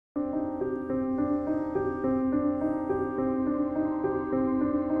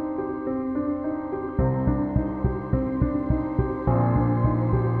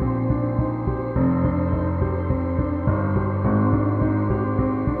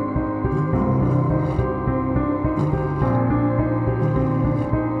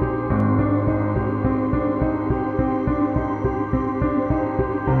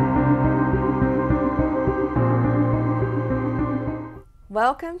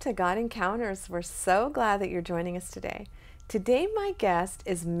Welcome to God Encounters. We're so glad that you're joining us today. Today my guest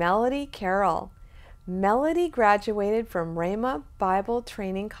is Melodie Carroll. Melodie graduated from Rhema Bible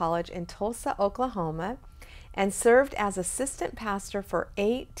Training College in Tulsa, Oklahoma, and served as assistant pastor for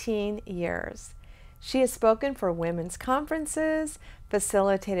 18 years. She has spoken for women's conferences,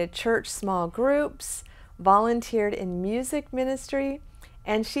 facilitated church small groups, volunteered in music ministry,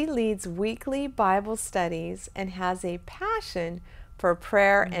 and she leads weekly Bible studies and has a passion for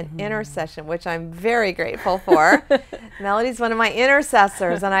prayer and intercession, which I'm very grateful for. Melodie's one of my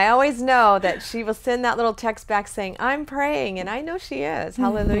intercessors, and I always know that she will send that little text back saying, I'm praying, and I know she is.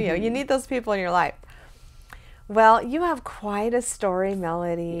 Hallelujah. You need those people in your life. Well, you have quite a story,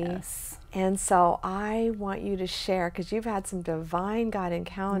 Melodie. Yes. And so I want you to share, because you've had some divine God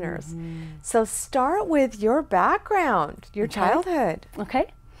encounters. So start with your background, your childhood.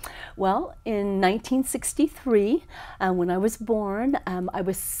 Okay. Well, in 1963, when I was born, I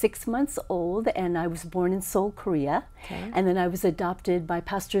was 6 months old, and I was born in Seoul, Korea. Okay. And then I was adopted by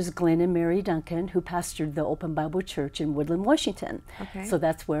Pastors Glenn and Mary Duncan, who pastored the Open Bible Church in Woodland, Washington. Okay. So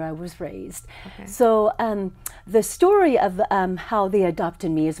that's where I was raised. Okay. So the story of how they adopted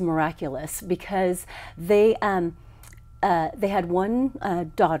me is miraculous, because they had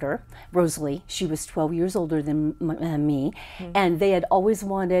one daughter, Rosalie. She was 12 years older than me, and they had always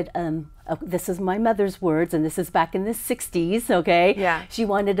wanted, this is my mother's words, and this is back in the 60s, okay? Yeah. She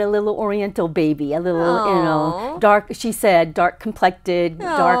wanted a little Oriental baby, a little, Aww. dark, she said, dark complected,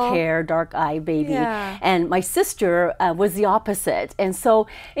 Aww. dark hair, dark eye baby. Yeah. And my sister was the opposite. And so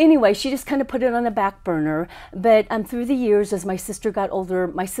anyway, she just kind of put it on the back burner. But through the years, as my sister got older,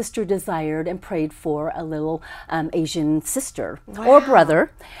 my sister desired and prayed for a little Asian sister or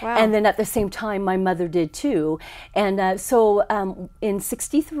brother. Wow. And then at the same time, my mother did too. And so in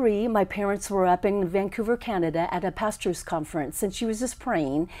 63, my parents were up in Vancouver, Canada at a pastor's conference, and she was just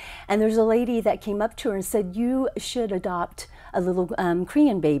praying. And there's a lady that came up to her and said, you should adopt a little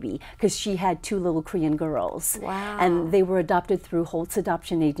Korean baby, because she had two little Korean girls. Wow. And they were adopted through Holt's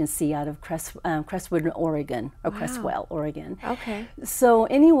Adoption Agency out of Crestwood, Oregon, or Crestwell, Oregon. Okay. So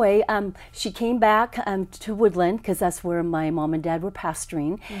anyway, she came back to Woodland, because that's where my mom and dad were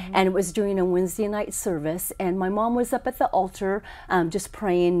pastoring, and it was during a Wednesday night service, and my mom was up at the altar just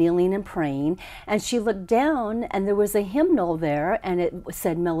praying, kneeling and praying, and she looked down, and there was a hymnal there, and it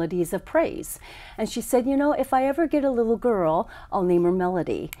said Melodies of Praise. And she said, you know, if I ever get a little girl, I'll name her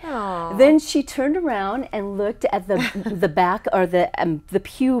Melodie. Aww. Then she turned around and looked at the back, or the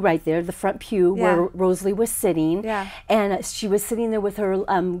pew right there, the front pew where Rosalie was sitting. Yeah. And she was sitting there with her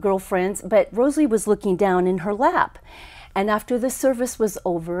girlfriends, but Rosalie was looking down in her lap. And after the service was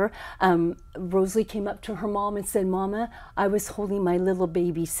over, Rosalie came up to her mom and said, Mama, I was holding my little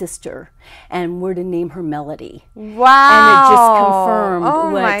baby sister, and we're to name her Melodie. Wow. And it just confirmed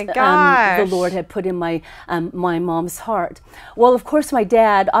what the the Lord had put in my mom's heart. Well, of course, my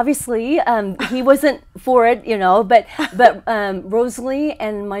dad, obviously, he wasn't for it, you know, but Rosalie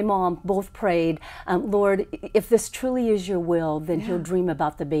and my mom both prayed, Lord, if this truly is your will, then he'll dream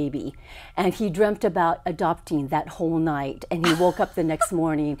about the baby. And he dreamt about adopting that whole night. And he woke up the next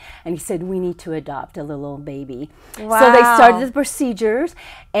morning and he said, we need to adopt a little baby. Wow. So they started the procedures.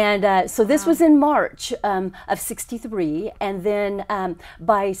 And so this was in March of 63. And then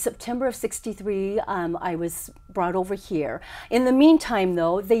by September of 63, I was brought over here. In the meantime,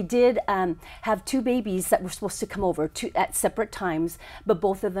 though, they did have two babies that were supposed to come over at separate times, but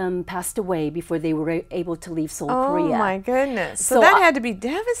both of them passed away before they were able to leave Seoul, Korea. Oh my goodness. So that had to be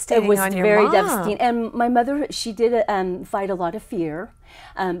devastating on your mom. It was very devastating. And my mother, she did fight a lot of fear.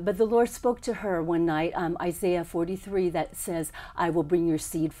 But the Lord spoke to her one night, Isaiah 43, that says, I will bring your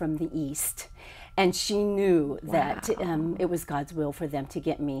seed from the east. And she knew that it was God's will for them to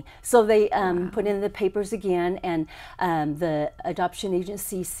get me. So they put in the papers again, and the adoption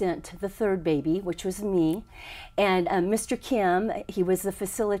agency sent the third baby, which was me. And Mr. Kim, he was the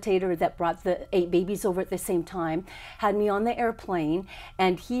facilitator that brought the 8 babies over at the same time, had me on the airplane,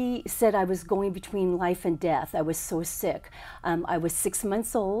 and he said I was going between life and death. I was so sick. I was 6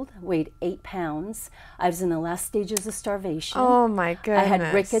 months old, weighed 8 pounds. I was in the last stages of starvation. Oh my goodness. I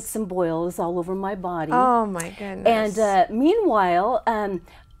had rickets and boils all over my body. Oh my goodness. And meanwhile,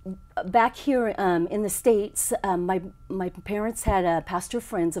 back here in the States, my parents had pastor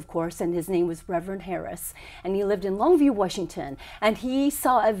friends, of course, and his name was Reverend Harris, and he lived in Longview, Washington, and he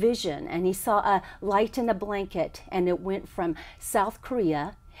saw a vision, and he saw a light in a blanket, and it went from South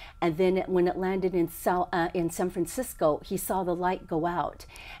Korea, and then when it landed in San Francisco, he saw the light go out,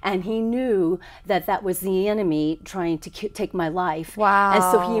 and he knew that that was the enemy trying to take my life. Wow. And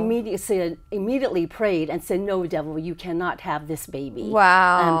so he immediately prayed and said, "No, devil, you cannot have this baby."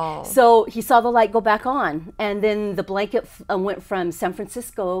 Wow. So he saw the light go back on, and then the blanket went from San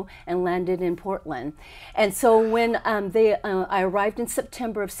Francisco and landed in Portland. And so when I arrived in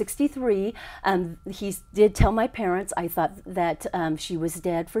September of '63, he did tell my parents. I thought that she was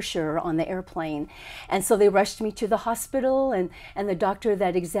dead for sure on the airplane. And so they rushed me to the hospital, and the doctor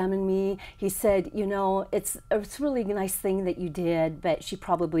that examined me, he said, "You know, it's really a nice thing that you did, but she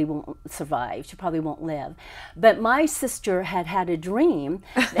probably won't survive. She probably won't live." But my sister had a dream,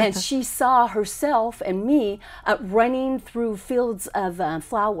 and she saw herself and me running through fields of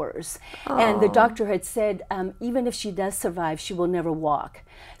flowers. And the doctor had said, even if she does survive, she will never walk.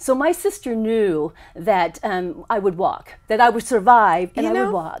 So my sister knew that I would walk, that I would survive, and I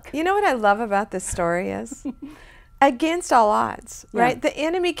would walk. You know what I love about this story is? Against all odds, right? The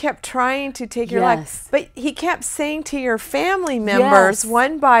enemy kept trying to take your life, but he kept saying to your family members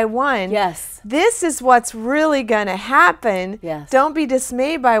one by one, this is what's really going to happen. Don't be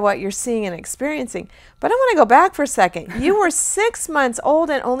dismayed by what you're seeing and experiencing. But I want to go back for a second. You were 6 months old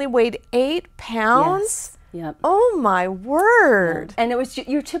and only weighed 8 pounds? Yep. Oh my word! Yeah. And it was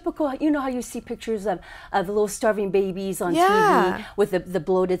your typical. You know how you see pictures of little starving babies on TV with the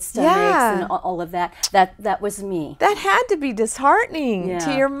bloated stomachs and all of that. That was me. That had to be disheartening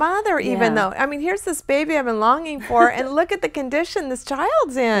to your mother, even though, I mean, here's this baby I've been longing for, and look at the condition this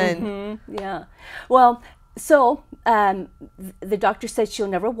child's in. Yeah. Well, so the doctor said she'll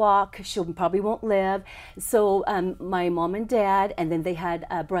never walk, she probably won't live. So my mom and dad, and then they had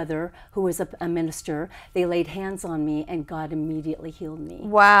a brother who was a minister, they laid hands on me, and God immediately healed me.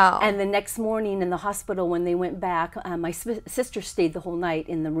 Wow. And the next morning in the hospital when they went back, my sister stayed the whole night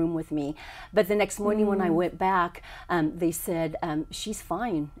in the room with me. But the next morning when I went back, they said, she's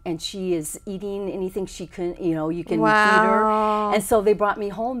fine, and she is eating anything she can, you can feed her. And so they brought me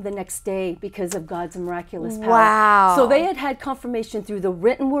home the next day because of God's miraculous power. Wow. So they had confirmation through the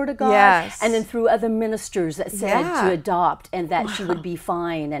written word of God, and then through other ministers that said to adopt, and that she would be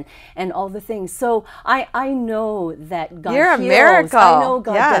fine, and all the things. So I know that God heals. A miracle. I know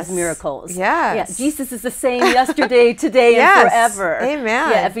God does miracles. Yeah, Jesus is the same yesterday, today, and forever.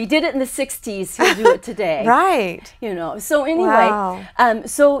 Amen. Yeah, if he did it in the 60s, he'll do it today. Right. So anyway,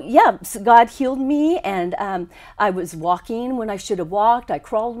 so God healed me, and I was walking when I should have walked. I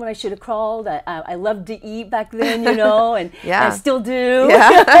crawled when I should have crawled. I loved to eat back then, and I still do.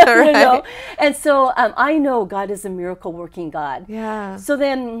 And so I know God is a miracle working God. So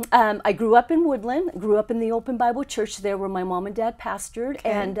then I grew up in Woodland, grew up in the Open Bible Church there where my mom and dad pastored,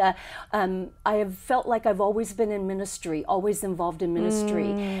 and I have felt like I've always been in ministry, always involved in ministry.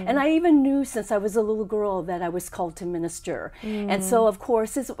 And I even knew since I was a little girl that I was called to minister. And so of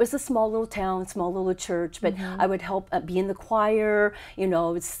course it was a small little town, small little church, but I would help be in the choir,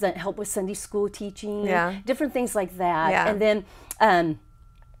 help with Sunday school teaching, different things like that. And then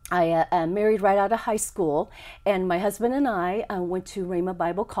I married right out of high school, and my husband and I went to Rhema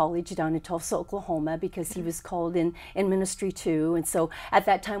Bible College down in Tulsa, Oklahoma, because he was called in ministry too. And so at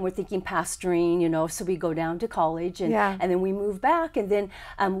that time we're thinking pastoring, so we go down to college, and then we move back, and then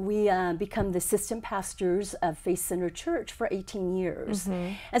we become the assistant pastors of Faith Center Church for 18 years.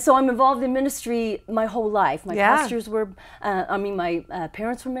 And so I'm involved in ministry my whole life. My pastors were, my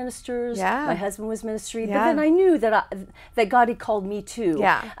parents were ministers, my husband was ministry, but then I knew that God had called me too.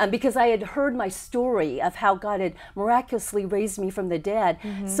 Because I had heard my story of how God had miraculously raised me from the dead.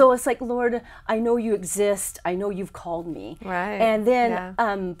 So it's like, Lord, I know you exist. I know you've called me. And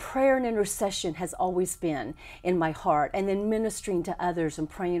then prayer and intercession has always been in my heart. And then ministering to others and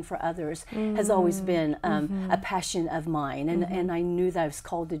praying for others has always been a passion of mine. And I knew that I was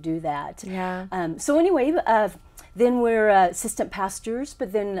called to do that. So anyway, then we're assistant pastors,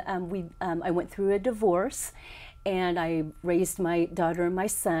 but then I went through a divorce, and I raised my daughter and my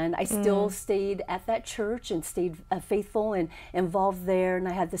son. I still stayed at that church and stayed faithful and involved there, and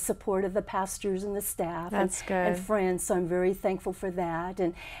I had the support of the pastors and the staff and friends, so I'm very thankful for that.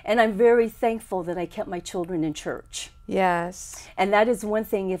 And I'm very thankful that I kept my children in church. Yes. And that is one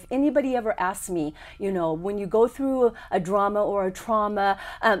thing. If anybody ever asks me, when you go through a drama or a trauma,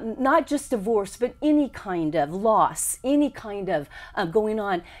 not just divorce, but any kind of loss, any kind of going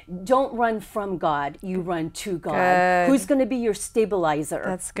on, don't run from God. You run to God. Good. Who's going to be your stabilizer?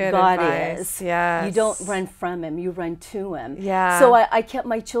 That's good God advice. is. Yes. You don't run from Him. You run to Him. Yeah. So I kept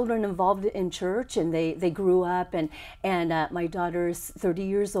my children involved in church, and they grew up, and my daughter is 30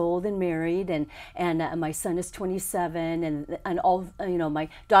 years old and married, and my son is 27. heaven, and all, you know, my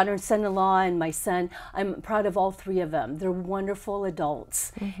daughter and son-in-law and my son. I'm proud of all three of them. They're wonderful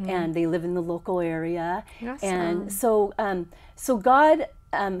adults, and they live in the local area. Awesome. And so, so God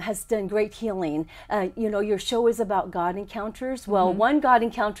has done great healing. You know, your show is about God encounters. Well, one God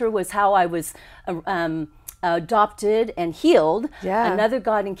encounter was how I was adopted and healed. Yeah. Another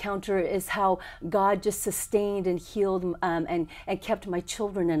God encounter is how God just sustained and healed and kept my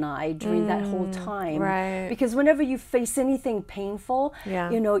children and I during that whole time. Right. Because whenever you face anything painful, Yeah.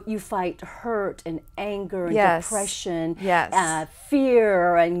 you know, you fight hurt and anger and Yes. depression, Yes.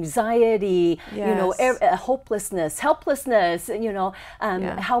 fear, anxiety, you know, Yes. hopelessness, helplessness, you know,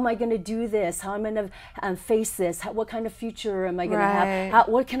 how am I going to do this? How am I going to face this? What kind of future am I going to have?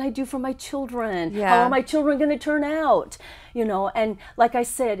 What can I do for my children? Yeah. How are my children going to turn out? You know, and like I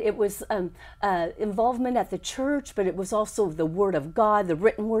said, it was involvement at the church, but it was also the Word of God, the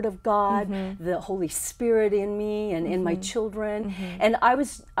written Word of God, the Holy Spirit in me and in my children. And I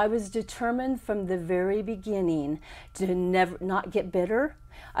was determined from the very beginning to not get bitter.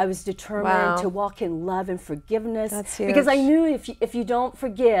 I was determined to walk in love and forgiveness. That's huge. Because I knew if you don't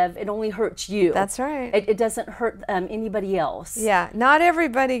forgive, it only hurts you. That's right. It doesn't hurt anybody else. Yeah, not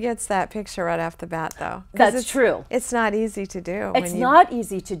everybody gets that picture right off the bat, though. That's true. It's not easy to do. It's not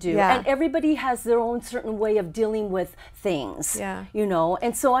easy to do. Yeah. And everybody has their own certain way of dealing with things. Yeah. You know,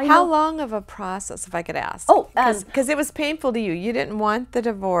 and so I know. How long of a process, if I could ask? Oh, because it was painful to you. You didn't want the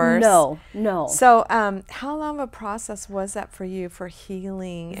divorce. No. So how long of a process was that for you for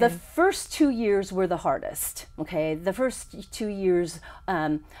healing? The first 2 years were the hardest, okay? The first 2 years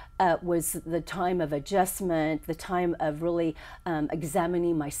was the time of adjustment, the time of really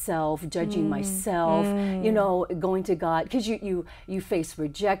examining myself, judging myself, you know, going to God. Because you face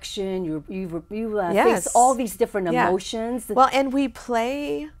rejection, you face all these different emotions. Well, and we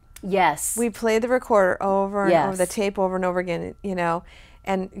play... Yes. We play the recorder over and over, the tape over and over again, you know.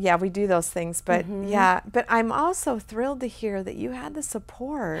 And yeah, we do those things, but yeah, but I'm also thrilled to hear that you had the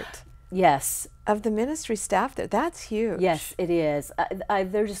support Yes. of the ministry staff there. That's huge. Yes, it is.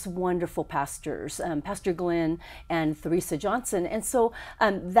 They're just wonderful pastors, Pastor Glenn and Theresa Johnson. And so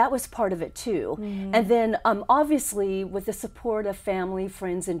that was part of it too. And then obviously with the support of family,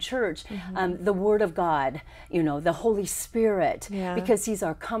 friends, and church, the Word of God, you know, the Holy Spirit, because He's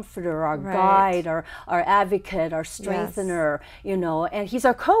our comforter, our guide, our advocate, our strengthener, you know, and He's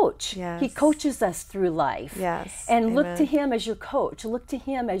our coach. He coaches us through life. And look to Him as your coach. Look to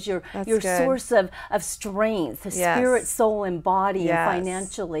Him as your source of strength, spirit, soul, and body, and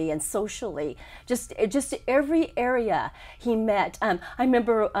financially and socially. Just every area He met. I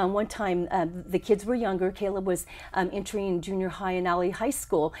remember one time the kids were younger. Caleb was entering junior high and Allie high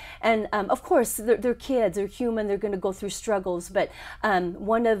school, and of course they're kids, they're human, they're going to go through struggles. But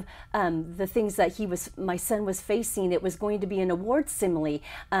one of the things that my son was facing, it was going to be an award ceremony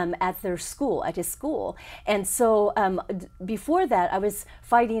at their school, at his school, and so before that I was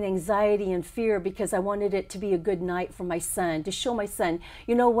fighting anxiety and fear because I wanted it to be a good night for my son, to show my son,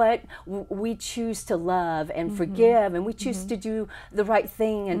 you know what, we choose to love and forgive, and we choose to do the right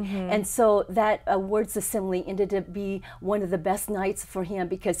thing, and so that awards assembly ended up be one of the best nights for him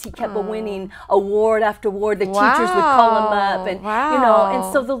because he kept winning award after award. The teachers would call him up, and you know,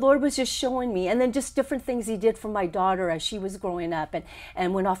 and so the Lord was just showing me, and then just different things He did for my daughter as she was growing up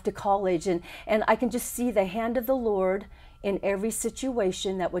and went off to college, and I can just see the hand of the Lord in every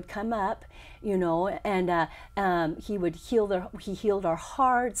situation that would come up, you know, and He would He healed our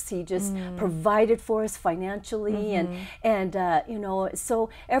hearts. He just provided for us financially, and you know, so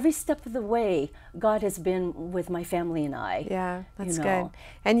every step of the way, God has been with my family and I. Yeah, that's good.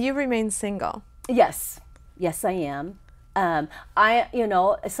 And you remain single. Yes, I am. You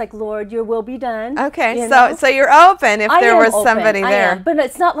know, it's like, Lord, Your will be done. Okay, so you're open if there was somebody there. But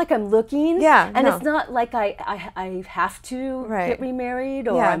it's not like I'm looking. Yeah, and it's not like I have to get remarried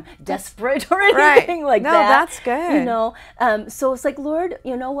or I'm desperate or anything like that. No, that's good. You know, so it's like, Lord,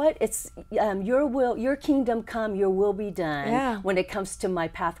 you know what? It's Your will, Your kingdom come, Your will be done when it comes to my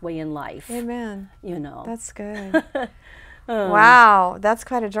pathway in life. Amen. You know. That's good. Wow, that's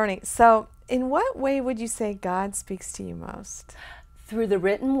quite a journey. So in what way would you say God speaks to you most? Through the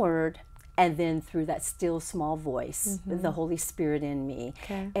written word, and then through that still small voice, the Holy Spirit in me.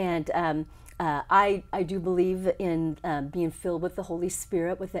 And I do believe in being filled with the Holy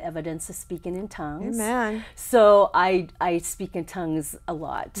Spirit with the evidence of speaking in tongues. Amen. So I speak in tongues a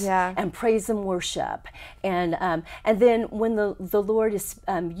lot. And praise and worship. And then when the Lord is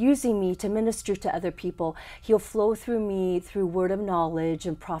using me to minister to other people, He'll flow through me through word of knowledge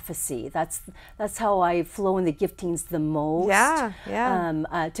and prophecy. That's how I flow in the giftings the most.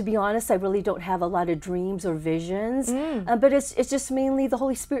 To be honest, I really don't have a lot of dreams or visions, but it's just mainly the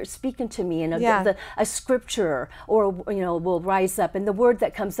Holy Spirit speaking to me, and a scripture or will rise up, and the word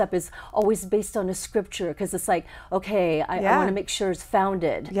that comes up is always based on a scripture, because it's like, okay, I want to make sure it's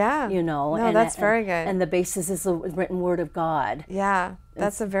founded. Yeah. No, and that's very good. And the basis is the written word of God. Yeah,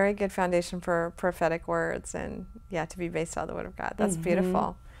 that's a very good foundation for prophetic words, and to be based on the word of God. That's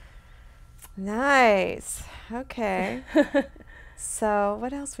beautiful. Nice. Okay. So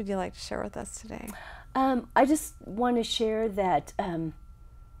what else would you like to share with us today? I just want to share that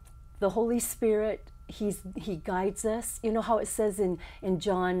the Holy Spirit, He guides us. You know how it says in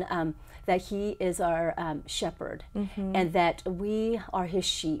John that He is our shepherd, and that we are His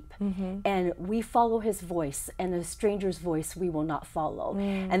sheep, and we follow His voice, and a stranger's voice we will not follow.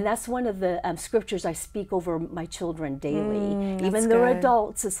 And that's one of the scriptures I speak over my children daily. Even they're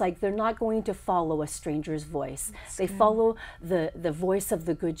adults, it's like they're not going to follow a stranger's voice. They follow the voice of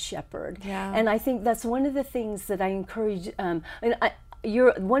the Good Shepherd. And I think that's one of the things that I encourage.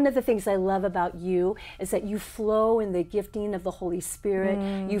 One of the things I love about you is that you flow in the gifting of the Holy Spirit.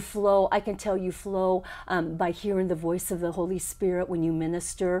 You flow, I can tell you flow by hearing the voice of the Holy Spirit when you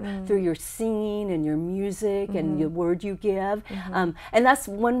minister through your singing and your music and your word you give. And that's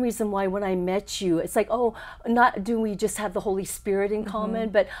one reason why when I met you, it's like, oh, not do we just have the Holy Spirit in common,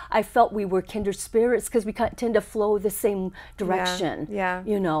 but I felt we were kindred spirits because we tend to flow the same direction,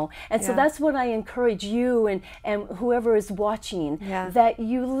 And so that's what I encourage you and whoever is watching, that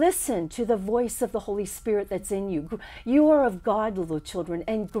you listen to the voice of the Holy Spirit that's in you. You are of God, little children,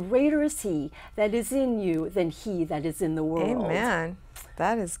 and greater is He that is in you than he that is in the world. Amen.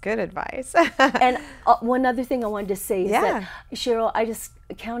 That is good advice. And one other thing I wanted to say is that, Cheryl, I just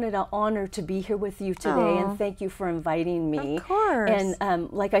count it an honor to be here with you today, and thank you for inviting me. Of course.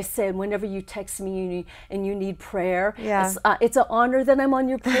 And like I said, whenever you text me and you need prayer, it's an honor that I'm on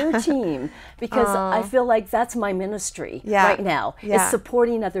your prayer team, because I feel like that's my ministry right now, is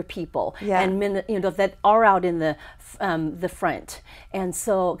supporting other people and that are out in the front. And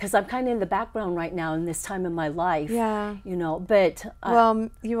so, because I'm kind of in the background right now in this time in my life, but well,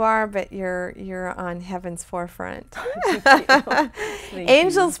 you are, but you're on heaven's forefront.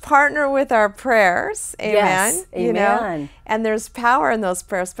 Angels partner with our prayers. Amen. Yes, amen. And there's power in those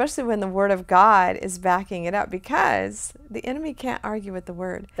prayers, especially when the Word of God is backing it up, because the enemy can't argue with the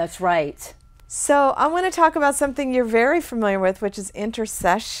Word. That's right. So I want to talk about something you're very familiar with, which is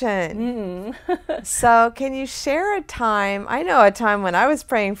intercession. So can you share a time? I know a time when I was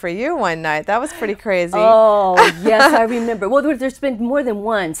praying for you one night. That was pretty crazy. Oh, yes, I remember. Well, there's been more than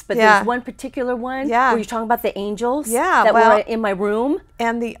once, but there's one particular one where you're talking about the angels that were in my room.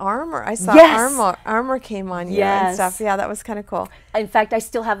 And the armor. I saw armor came on you and stuff. Yeah, that was kind of cool. In fact, I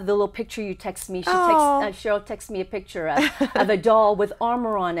still have the little picture you text me. Cheryl texted me a picture of a doll with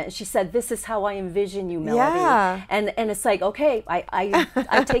armor on it. She said, "This is how I envision you, Melody." Yeah. And it's like, okay,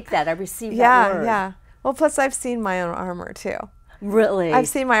 I take that. I receive that word. Yeah. Well, plus I've seen my own armor too. Really? I've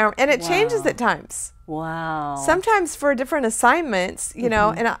seen my armor, and it changes at times. Wow. Sometimes for different assignments,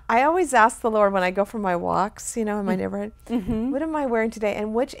 and I always ask the Lord when I go for my walks, in my neighborhood, what am I wearing today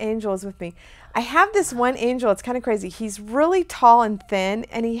and which angel is with me? I have this one angel, it's kind of crazy. He's really tall and thin,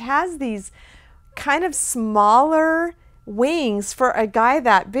 and he has these kind of smaller wings for a guy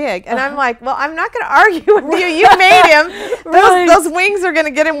that big. And I'm like, well, I'm not going to argue with you. You made him. Those wings are going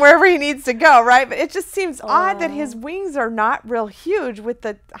to get him wherever he needs to go, right? But it just seems odd that his wings are not real huge with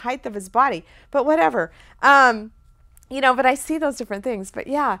the height of his body. But whatever. But I see those different things. But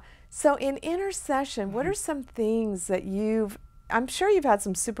yeah, so in intercession, what are some things that I'm sure you've had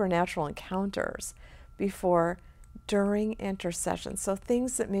some supernatural encounters before during intercession. So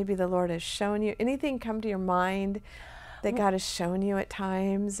things that maybe the Lord has shown you. Anything come to your mind that God has shown you at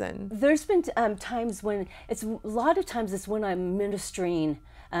times? And there's been times when a lot of times it's when I'm ministering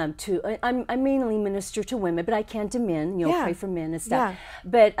I mainly minister to women, but I can to men, pray for men and stuff.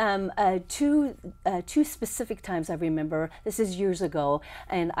 But two specific times I remember, this is years ago,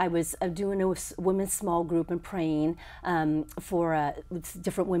 and I was doing a women's small group and praying for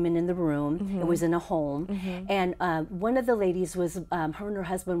different women in the room. It was in a home. And one of the ladies was, her and her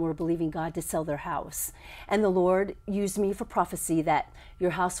husband were believing God to sell their house. And the Lord used me for prophecy that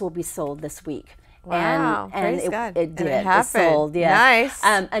your house will be sold this week. Wow, and praise God. it did. And it happened. Sold, yes.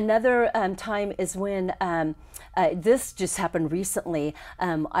 Nice. Another time is when this just happened recently.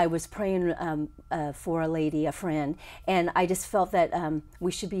 I was praying for a lady, a friend, and I just felt that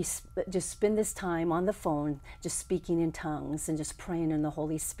we should be just spend this time on the phone, just speaking in tongues and just praying in the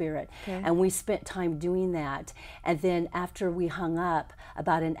Holy Spirit. Okay. And we spent time doing that. And then after we hung up,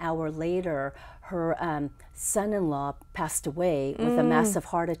 about an hour later, her son-in-law passed away with a massive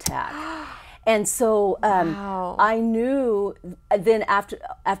heart attack. And so Wow. I knew, then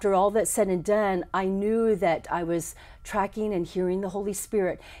after all that's said and done, I knew that I was tracking and hearing the Holy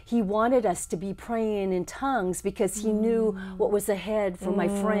Spirit. He wanted us to be praying in tongues because he knew what was ahead for my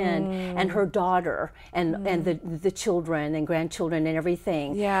friend and her daughter and the children and grandchildren and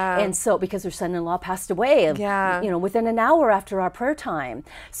everything. Yeah. And so, because her son-in-law passed away, Yeah. within an hour after our prayer time.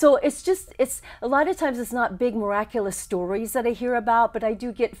 So it's a lot of times it's not big miraculous stories that I hear about, but I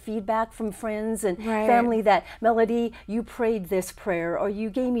do get feedback from friends and Right. family that, Melodie, you prayed this prayer, or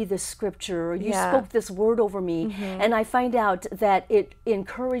you gave me this scripture, or you Yeah. spoke this word over me. And I find out that it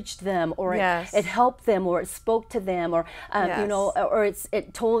encouraged them, or Yes. it helped them, or it spoke to them, or Yes. or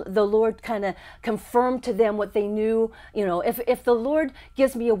it told the Lord, kind of confirmed to them what they knew. If the Lord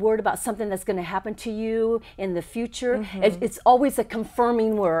gives me a word about something that's going to happen to you in the future, it's always a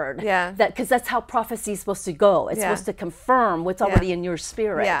confirming word. Yeah. Because that's how prophecy is supposed to go. It's Yeah. supposed to confirm what's already in your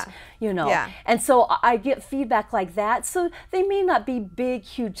spirit. Yeah. Yeah. And so I get feedback like that. So they may not be big,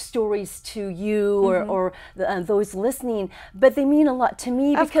 huge stories to you or those listening, but they mean a lot to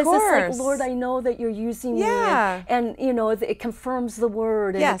me, Of because it's course. like, Lord, I know that you're using Yeah. me, and it confirms the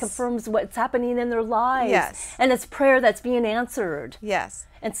word, and Yes. it confirms what's happening in their lives. Yes. And it's prayer that's being answered. Yes.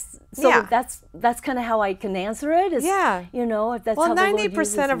 And so Yeah. that's kind of how I can answer it. Is, Yeah. if that's Well, how the Lord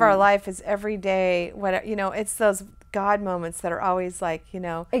 90% uses of our me. life is every day. It's those God moments that are always like,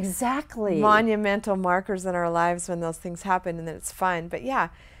 Exactly. monumental markers in our lives when those things happen, and then it's fun. But yeah.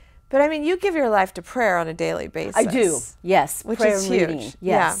 But I mean, you give your life to prayer on a daily basis. I do, yes. Which prayer is and reading. huge.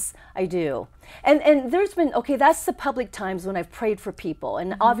 Yes, I do. And there's been, that's the public times when I've prayed for people.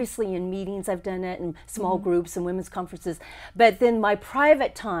 And obviously in meetings I've done it, in small groups and women's conferences. But then my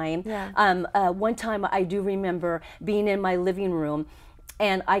private time, one time I do remember being in my living room,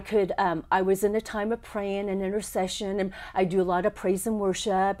 and I was in a time of praying and intercession, and I do a lot of praise and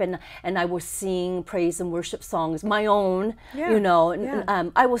worship, and I will sing praise and worship songs, my own,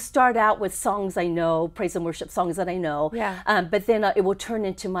 and I will start out with songs I know, praise and worship songs that I know, but then it will turn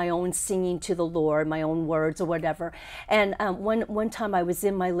into my own singing to the Lord, my own words or whatever. And one time I was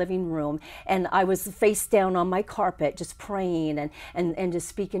in my living room, and I was face down on my carpet, just praying and just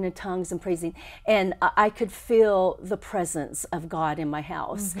speaking in tongues and praising, and I could feel the presence of God in my house.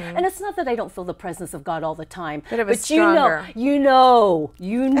 And it's not that I don't feel the presence of God all the time, But it was you stronger. know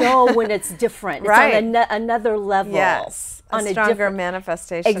when it's different. Right. It's on another level. Yes. On A a stronger different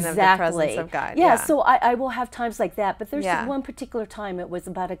manifestation of the presence of God. Yeah, so I will have times like that. But there's Yeah. one particular time, it was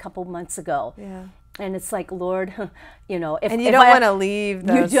about a couple months ago. Yeah. And it's like, Lord, if And you if don't I- want to leave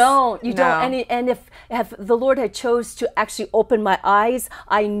those. you don't. No. And if the Lord had chose to actually open my eyes,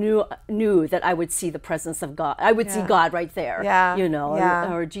 I knew that I would see the presence of God. I would see God right there. Yeah.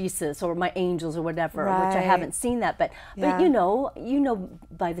 Yeah. Or Jesus or my angels or whatever, which I Right. haven't seen that. But Yeah. you know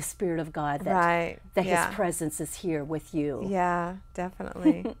by the Spirit of God that Right. that Yeah. His presence is here with you. Yeah,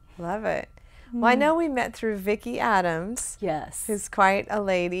 definitely. Love it. Well, I know we met through Vicki Adams, Yes, who's quite a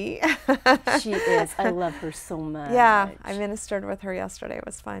lady. she is. I love her so much. Yeah, I ministered with her yesterday. It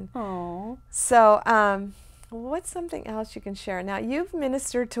was fun. Oh. So, what's something else you can share? Now, you've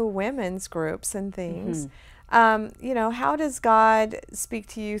ministered to women's groups and things. How does God speak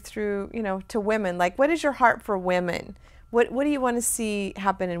to you through, to women? Like, what is your heart for women? What do you want to see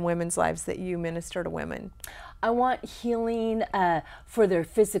happen in women's lives that you minister to women? I want healing for their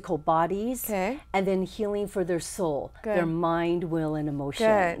physical bodies, Okay. and then healing for their soul, Good. their mind, will, and Good,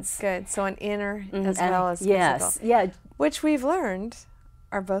 emotions. good. So an inner as And well as yes, physical. yeah, Which we've learned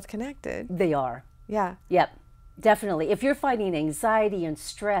are both connected. they are. Yeah. Yep, definitely. If you're fighting anxiety and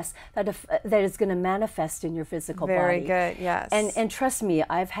stress, that is going to manifest in your physical Very body. good, yes. And trust me,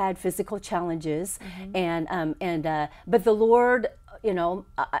 I've had physical challenges, but the Lord,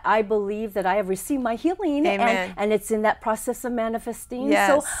 I believe that I have received my healing, Amen. and it's in that process of manifesting. Yes.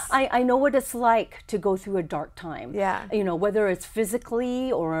 So I know what it's like to go through a dark time. Yeah. Whether it's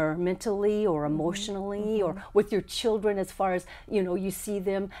physically or mentally or emotionally or with your children, as far as, you see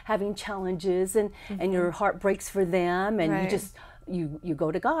them having challenges and your heart breaks for them, and Right. you just, you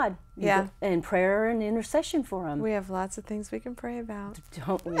go to God. You Yeah. go in prayer and intercession for them. We have lots of things we can pray about.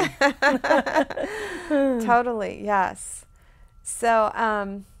 Don't we? Totally, yes. So,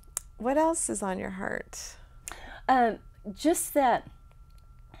 what else is on your heart? Just that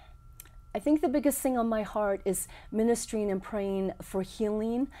I think the biggest thing on my heart is ministering and praying for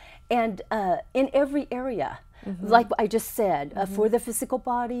healing, and in every area. Like I just said, for the physical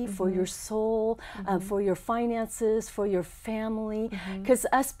body, for your soul, for your finances, for your family. Because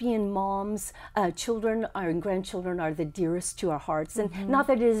us being moms, children and grandchildren are the dearest to our hearts. And not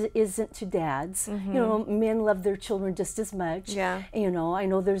that it isn't to dads. You know, men love their children just as much. Yeah. You know, I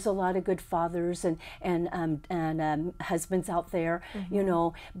know there's a lot of good fathers and husbands out there, you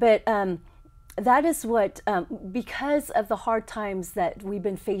know. But that is what, because of the hard times that we've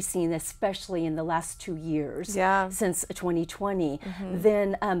been facing, especially in the last 2 years, since 2020,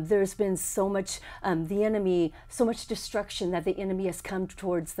 then there's been so much, the enemy, so much destruction that the enemy has come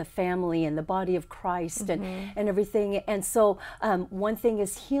towards the family and the body of Christ and everything. And so one thing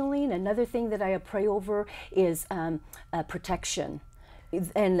is healing. Another thing that I pray over is protection.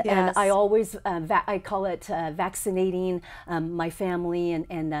 And I always, I call it vaccinating my family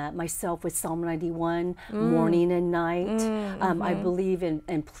and myself with Psalm 91, morning and night. I believe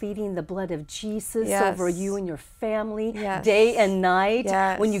in pleading the blood of Jesus over you and your family, day and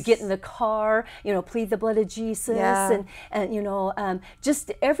night. When you get in the car, you know, plead the blood of Jesus. And you know, just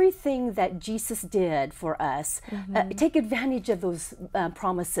everything that Jesus did for us. Take advantage of those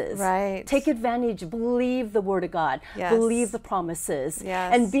promises. Right. Take advantage, believe the Word of God. Believe the promises.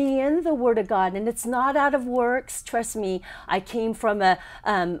 Yes. And be in the Word of God. And it's not out of works. Trust me, I came from a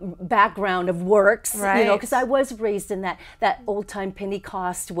background of works, you know, because I was raised in that old time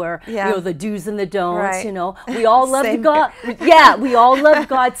Pentecost where, you know, the do's and the don'ts, you know. We all loved God. We all loved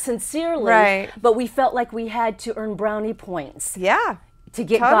God sincerely, but we felt like we had to earn brownie points. To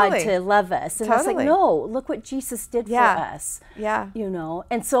get God to love us. And it's like, no, look what Jesus did for us. You know,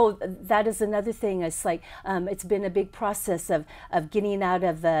 and so that is another thing. It's like, it's been a big process of getting out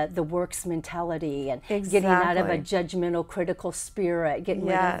of the works mentality and getting out of a judgmental, critical spirit, getting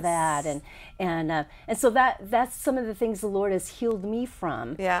rid of that. And so that's some of the things the Lord has healed me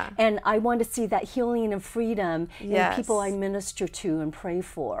from. And I want to see that healing and freedom in people I minister to and pray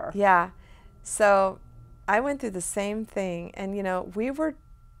for. So I went through the same thing, and you know, we were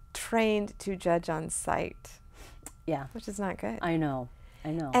trained to judge on sight. Which is not good. I know.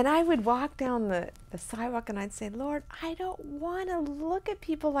 And I would walk down the sidewalk and I'd say, Lord, I don't want to look at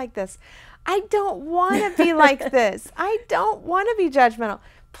people like this. I don't want to be like this. I don't want to be judgmental.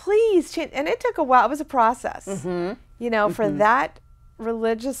 Please change. And it took a while. It was a process, you know, for that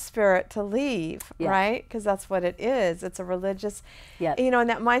religious spirit to leave, right? Because that's what it is. It's a religious, you know, and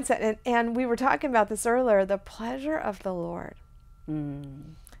that mindset. And we were talking about this earlier, the pleasure of the Lord.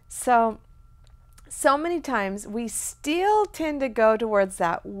 So many times we still tend to go towards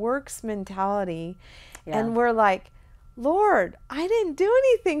that works mentality, and we're like, Lord, I didn't do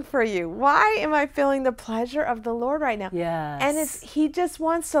anything for you. Why am I feeling the pleasure of the Lord right now? And He just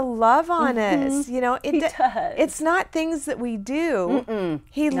wants to love on us. You know, it's not things that we do.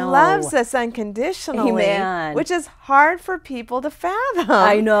 He loves us unconditionally, which is hard for people to fathom.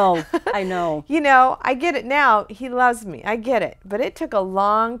 I know. You know, I get it now. He loves me. I get it. But it took a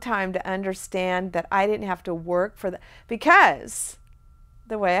long time to understand that I didn't have to work for that, because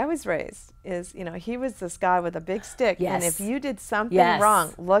the way I was raised is, you know, He was this guy with a big stick, and if you did something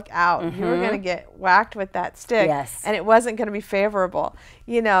wrong, look out. You were going to get whacked with that stick, and it wasn't going to be favorable,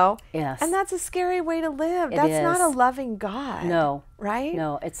 you know. And that's a scary way to live. That's not a loving God. No. Right?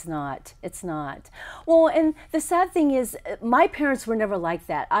 No, it's not. It's not. Well, and the sad thing is, my parents were never like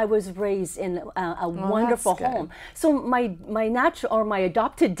that. I was raised in a wonderful home. So my natural, or my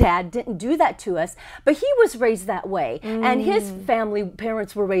adopted dad didn't do that to us, but he was raised that way. And his family,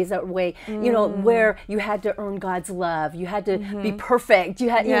 parents were raised that way, you know, where you had to earn God's love. You had to be perfect. You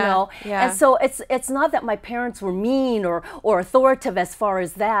had, you know. And so it's not that my parents were mean or authoritative as far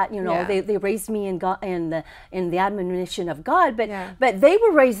as that, you know. They raised me in God, in the admonition of God, but they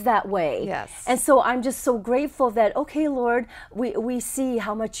were raised that way. And so I'm just so grateful that, okay, Lord, we see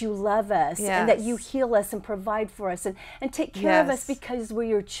how much you love us, and that you heal us and provide for us and take care of us because we're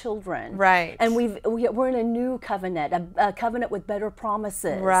your children. And we're in a new covenant, a covenant with better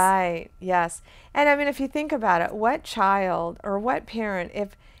promises. Yes. And I mean, if you think about it, what child or what parent,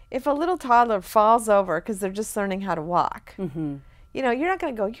 if a little toddler falls over because they're just learning how to walk, you know, you're not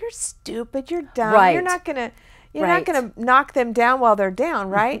going to go, you're stupid, you're dumb. You're not going to knock them down while they're down,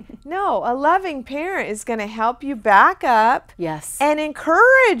 right? No, a loving parent is going to help you back up and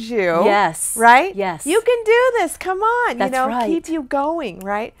encourage you. Right? You can do this. Come on. That's you know, right. keep you going,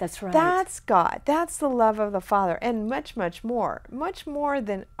 right? That's right. That's God. That's the love of the Father, and much, much more. Much more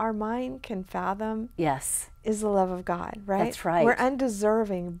than our mind can fathom. is the love of God, right? That's right. We're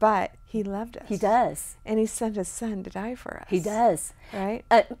undeserving, but he loved us. He does. And he sent his son to die for us. He does. Right?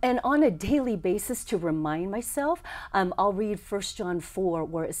 And on a daily basis, to remind myself, I'll read 1 John 4,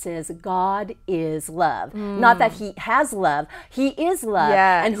 where it says, God is love. Not that he has love. He is love.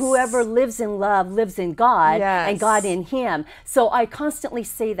 Yes. And whoever lives in love lives in God, and God in him. So I constantly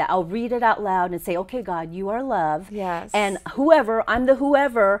say that. I'll read it out loud and say, okay, God, you are love. Yes. And whoever, I'm the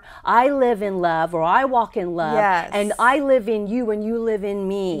whoever, I live in love, or I walk in love. Yes. And I live in you and you live in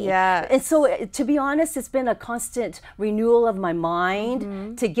me. Yes. And so, to be honest, it's been a constant renewal of my mind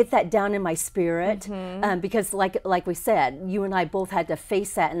to get that down in my spirit, because, like we said, you and I both had to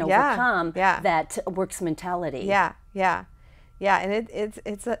face that and overcome that works mentality. Yeah, yeah, yeah. And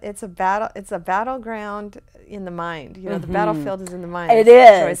it's a battle. It's a battleground in the mind. You know, the battlefield is in the mind. It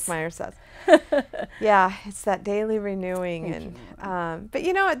is. Joyce Meyer says. Yeah, it's that daily renewing, and but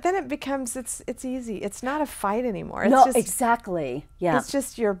you know, then it becomes it's easy. It's not a fight anymore. It's just, exactly. Yeah, it's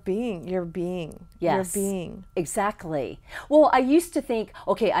just your being. Yes, your being. Exactly. Well, I used to think,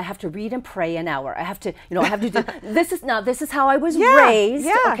 okay, I have to read and pray an hour. I have to, I have to do this is how I was raised.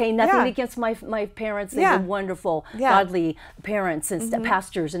 Yeah, okay, nothing against my parents. They were wonderful, godly parents and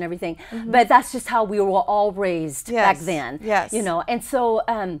pastors and everything. But that's just how we were all raised back then. Yes. You know, and so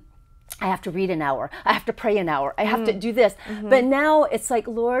I have to read an hour. I have to pray an hour. I have to do this. But now it's like,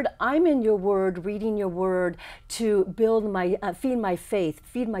 Lord, I'm in your word, reading your word to build my, feed my faith,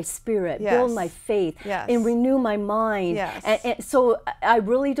 feed my spirit, build my faith, and renew my mind. And so I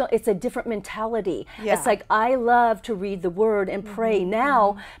really don't, it's a different mentality. It's like, I love to read the word and pray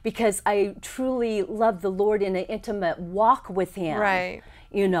now because I truly love the Lord in an intimate walk with him. Right.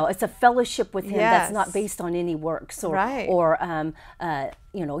 You know, it's a fellowship with him that's not based on any works or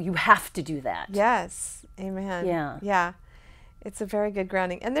you have to do that. Yes. Amen. Yeah. Yeah. It's a very good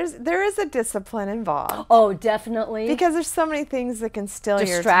grounding. And there is a discipline involved. Oh, definitely. Because there's so many things that can steal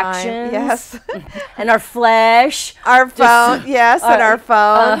distractions. your time. Yes. And our flesh. Our phone, and our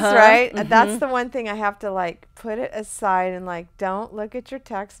phones, right? That's the one thing I have to like put it aside and like don't look at your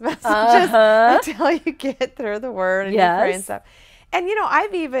text messages until you get through the word and you pray and stuff. And you know,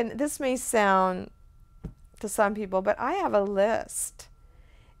 this may sound to some people, but I have a list.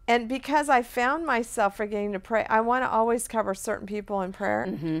 And because I found myself forgetting to pray, I want to always cover certain people in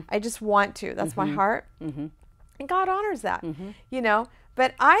prayer. I just want to. That's my heart. And God honors that, you know.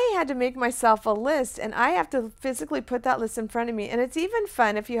 But I had to make myself a list, and I have to physically put that list in front of me. And it's even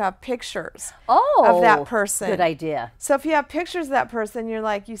fun if you have pictures of that person. Good idea. So if you have pictures of that person, you're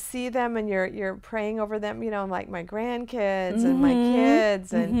like, you see them and you're praying over them, you know, like my grandkids and my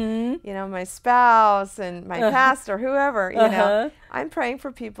kids and, you know, my spouse and my pastor, whoever, you know. I'm praying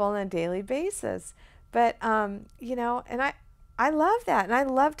for people on a daily basis. But, you know, and I love that. And I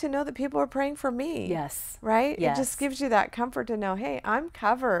love to know that people are praying for me. Yes. Right? Yes. It just gives you that comfort to know, hey, I'm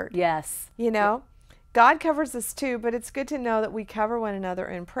covered. Yes. You know, God covers us too, but it's good to know that we cover one another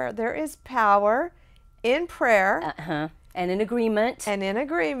in prayer. There is power in prayer. And in agreement. And in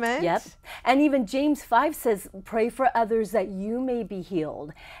agreement. Yep. And even James 5 says, pray for others that you may be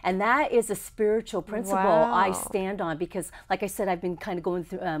healed. And that is a spiritual principle I stand on because, like I said, I've been kind of going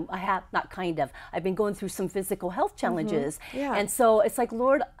through, I've been going through some physical health challenges. And so it's like,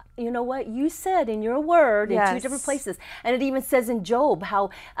 Lord, you know what? You said in your word in 2 different places. And it even says in Job how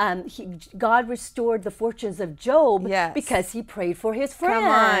God restored the fortunes of Job because he prayed for his friends.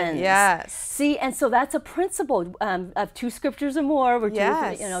 Come on. Yes. See, and so that's a principle of 2 scriptures or more, or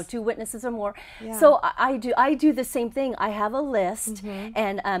 2 witnesses or more. So I do the same thing. I have a list,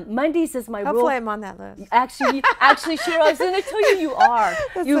 and Mondays is my Hopefully I'm on that list. Actually, Cheryl, I was going to tell you are.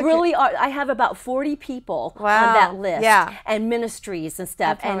 You really are. I have about 40 people on that list, and ministries and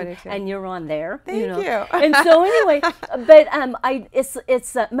stuff, and you're on there. Thank you. And so anyway, but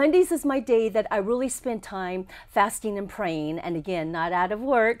it's Mondays is my day that I really spend time fasting and praying, and again, not out of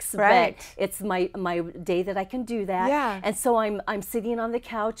works, but it's my day that I can do that. And so I'm sitting on the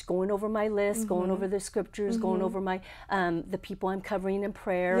couch, going over my list, going over the scriptures, going over my the people I'm covering in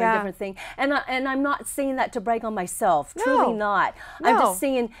prayer and different things. And I'm not saying that to brag on myself. Truly not. I'm just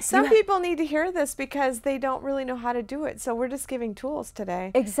saying some people need to hear this because they don't really know how to do it. So we're just giving tools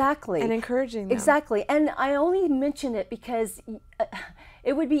today. Exactly. And encouraging them. Exactly. And I only mention it because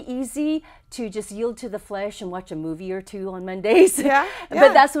it would be easy to just yield to the flesh and watch a movie or 2 on Mondays. But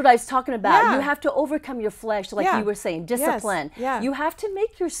that's what I was talking about. You have to overcome your flesh, like you were saying, discipline. You have to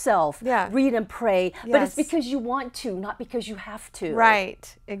make yourself read and pray, but it's because you want to, not because you have to.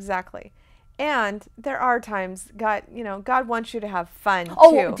 Right. Exactly. And there are times God, God wants you to have fun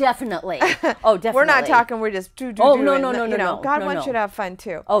Oh, too. definitely. Oh, definitely. We're not talking we're just do. Oh, do, no, and no, no, no, no. God no, wants no. you to have fun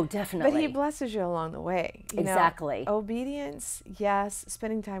too. Oh, definitely. But He blesses you along the way. Exactly. Obedience, yes.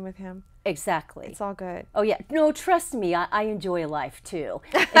 Spending time with Him. Exactly. It's all good. Oh yeah, no, trust me, I enjoy life too.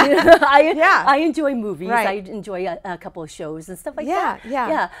 I enjoy movies. Right. I enjoy a couple of shows and stuff like Yeah, that.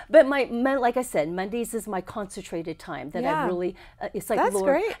 yeah. But like I said, Mondays is my concentrated time that I really. It's like That's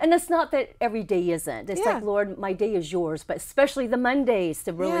Lord, great. and it's not that every day isn't. It's like Lord, my day is yours, but especially the Mondays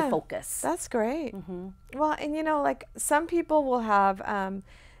to really focus. That's great. Well, and like some people will have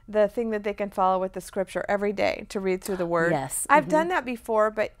the thing that they can follow with the scripture every day to read through the Word. Yes. I've done that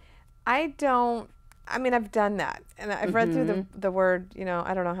before, but I've done that, and I've read through the Word,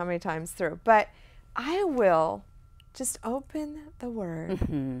 I don't know how many times through, but I will just open the Word,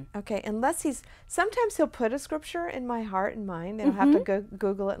 okay, sometimes He'll put a scripture in my heart and mind, and I'll have to go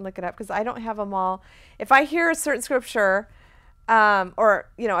Google it and look it up, because I don't have them all. If I hear a certain scripture, or,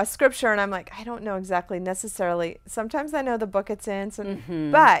 a scripture, and I'm like, I don't know exactly necessarily, sometimes I know the book it's in,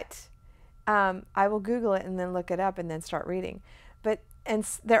 but I will Google it and then look it up and then start reading. And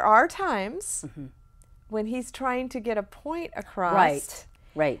there are times when He's trying to get a point across.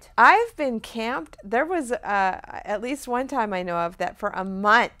 Right. I've been camped. There was at least one time I know of that for a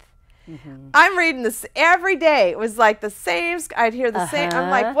month. I'm reading this every day. It was like the same. I'd hear the same. I'm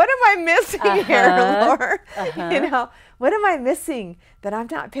like, what am I missing here, Lord? What am I missing that I'm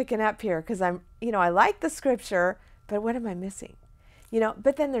not picking up here? Because I like the scripture, but what am I missing?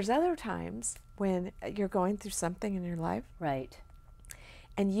 But then there's other times when you're going through something in your life. Right.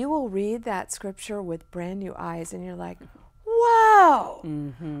 And you will read that scripture with brand new eyes, and you're like, whoa,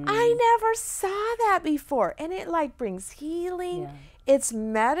 I never saw that before. And it brings healing. Yeah. It's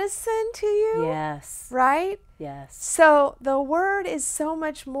medicine to you. Yes. Right? Yes. So the Word is so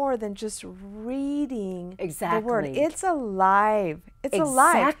much more than just reading the Word. It's alive. It's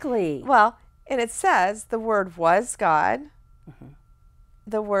alive. Exactly. Well, and it says the Word was God.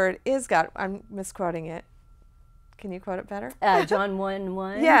 The Word is God. I'm misquoting it. Can you quote it better? John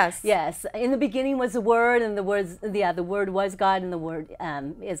 1:1. Yes. Yes. In the beginning was the Word, and the Word was God, and the Word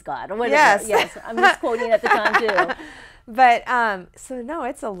is God. Or whatever. Yes. Yes. I'm misquoting it at the time too. But so no,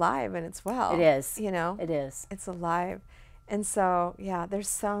 it's alive and it's well. It is. It is. It's alive. And so, there's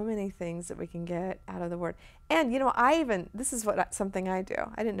so many things that we can get out of the Word. And, this is something I do.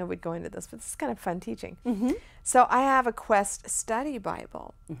 I didn't know we'd go into this, but this is kind of fun teaching. So I have a Quest study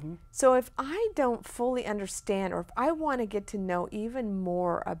Bible. So if I don't fully understand, or if I want to get to know even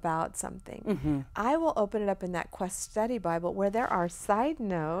more about something, I will open it up in that Quest study Bible where there are side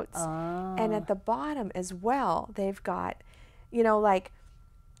notes. And at the bottom as well, they've got,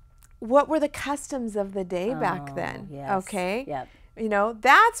 what were the customs of the day back then? Yes. Okay? Yep.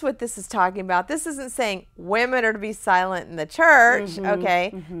 That's what this is talking about. This isn't saying women are to be silent in the church,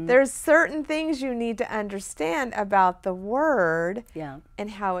 okay? There's certain things you need to understand about the Word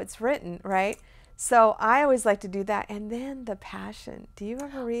and how it's written, right? So I always like to do that. And then the Passion. Do you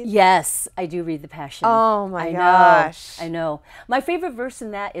ever read? Yes, I do read the Passion. Oh my gosh. I know. My favorite verse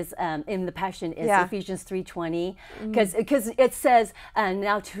in that is in the Passion is Ephesians 3:20, because it says,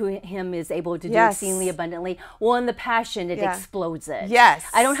 now to Him is able to do exceedingly abundantly. Well, in the Passion, it explodes it. Yes.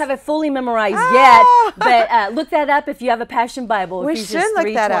 I don't have it fully memorized yet, but look that up if you have a Passion Bible. We Ephesians should look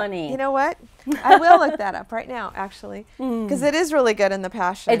 3:20. that up. You know what? I will look that up right now, actually, because it is really good in the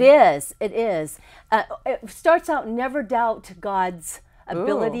Passion. It is. It is. It starts out, never doubt God's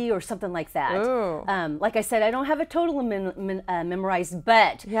ability or something like that. Like I said, I don't have it totally memorized,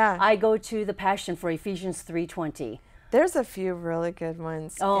 but I go to the Passion for Ephesians 3:20. There's a few really good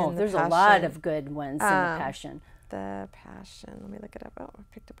ones. Oh, there's a lot of good ones in the Passion. The Passion. Let me look it up. Oh, I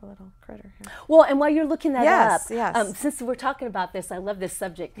picked up a little critter here. Well, and while you're looking that up, yes. Since we're talking about this, I love this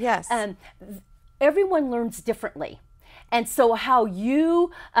subject. Yes. Everyone learns differently. And so how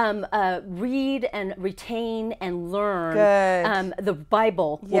you read and retain and learn the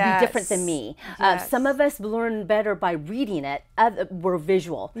Bible will be different than me. Some of us learn better by reading it. We're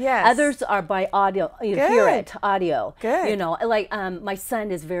visual. Others are by audio. You hear it, audio. Good. Like my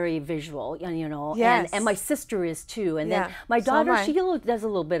son is very visual, and my sister is too. And then my daughter, she does a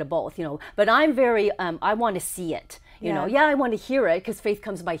little bit of both, But I'm very, I want to see it. I want to hear it because faith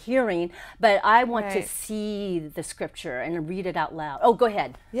comes by hearing, but I want to see the scripture and read it out loud. Oh, go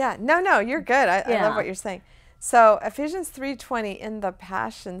ahead. Yeah, no, you're good. I love what you're saying. So Ephesians 3:20 in the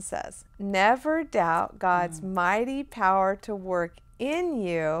Passion says, never doubt God's mighty power to work in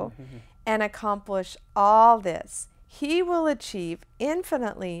you and accomplish all this. He will achieve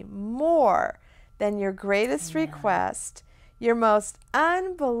infinitely more than your greatest request your most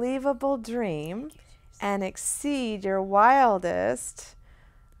unbelievable dream and exceed your wildest.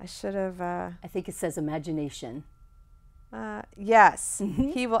 I should have. I think it says imagination. Yes,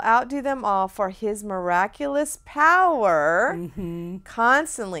 he will outdo them all, for his miraculous power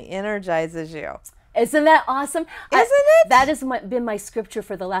constantly energizes you. Isn't that awesome? Isn't it? That has been my scripture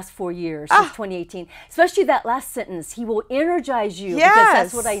for the last 4 years, since 2018. Especially that last sentence. He will energize you, because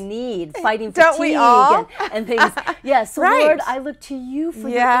that's what I need, fighting Don't we all? and things. Yes, so Right. Lord, I look to you for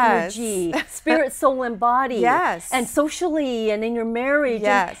your energy, spirit, soul, and body. Yes. And socially, and in your marriage.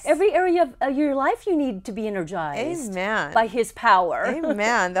 Yes. And every area of your life you need to be energized. Amen. By his power.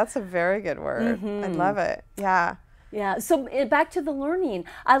 Amen. That's a very good word. I love it. Yeah. Yeah, so back to the learning.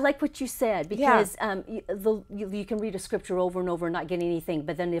 I like what you said, because you can read a scripture over and over and not get anything,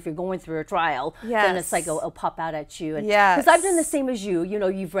 but then if you're going through a trial, then it's like it'll pop out at you. Because I've done the same as you. You know,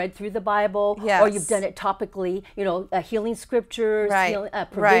 you've read through the Bible, or you've done it topically. You know, healing scriptures,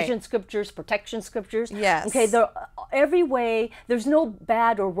 provision scriptures, protection scriptures. Yes. Okay, every way. There's no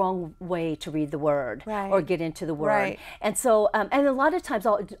bad or wrong way to read the Word or get into the Word. Right. And so, and a lot of times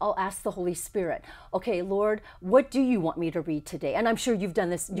I'll ask the Holy Spirit, okay, Lord, what do you want me to read today? And I'm sure you've done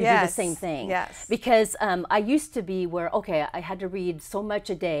this, you do the same thing. Yes. Because I used to be where, okay, I had to read so much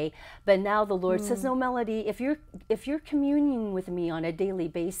a day, but now the Lord says, no, Melody, if you're communing with me on a daily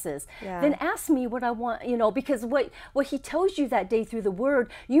basis, then ask me what I want, you know, because what he tells you that day through the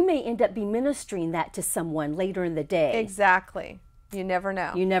Word, you may end up be ministering that to someone later in the day. Exactly. You never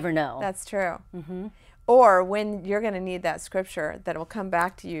know. You never know. That's true. Or when you're going to need that scripture that will come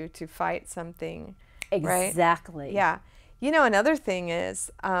back to you to fight something. Exactly. Right? Yeah. You know, another thing is,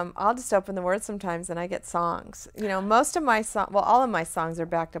 I'll just open the Word sometimes and I get songs. You know, most of my all of my songs are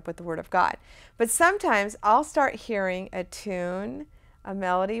backed up with the Word of God. But sometimes I'll start hearing a tune, a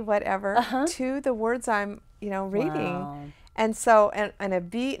melody, whatever, to the words I'm, reading. Wow. And so, and a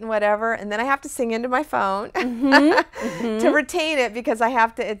beat and whatever, and then I have to sing into my phone to retain it, because I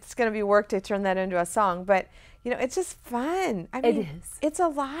have to, it's going to be work to turn that into a song. But, it's just fun. I mean, it is. It's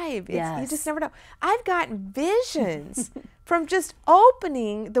alive. Yes. You just never know. I've gotten visions from just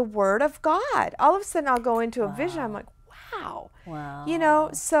opening the Word of God. All of a sudden I'll go into a vision. I'm like, wow.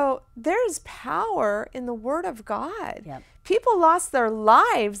 So there's power in the Word of God. Yep. People lost their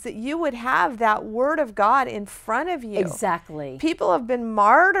lives that you would have that Word of God in front of you. Exactly. People have been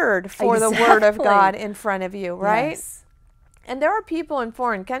martyred for the Word of God in front of you, right? Yes. And there are people in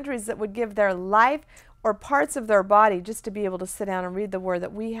foreign countries that would give their life or parts of their body just to be able to sit down and read the Word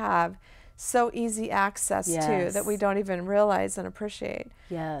that we have so easy access to, that we don't even realize and appreciate.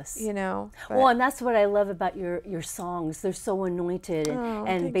 Yes. Well, and that's what I love about your songs. They're so anointed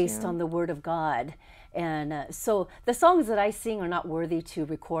and based on the Word of God. And so the songs that I sing are not worthy to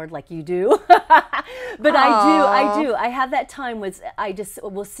record like you do, but I do. I have that time with, I just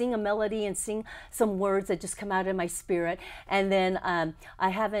will sing a melody and sing some words that just come out of my spirit. And then I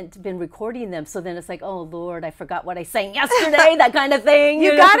haven't been recording them. So then it's like, oh Lord, I forgot what I sang yesterday, that kind of thing.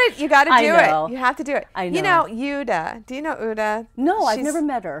 You got to do it. You have to do it. I know. Uda. Do you know Uda? No, I've never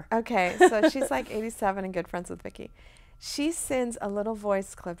met her. Okay. So she's like 87 and good friends with Vicky. She sends a little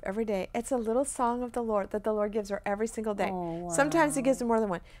voice clip every day. It's a little song of the Lord that the Lord gives her every single day. Oh, wow. Sometimes he gives her more than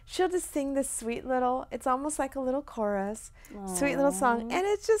one. She'll just sing this sweet little, it's almost like a little chorus, sweet little song. And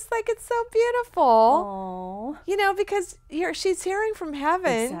it's just like, it's so beautiful. Oh. Because she's hearing from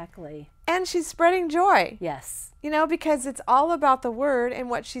heaven. Exactly. And she's spreading joy. Yes. Because it's all about the Word and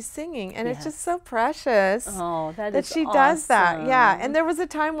what she's singing. And it's just so precious that she does that. Yeah. And there was a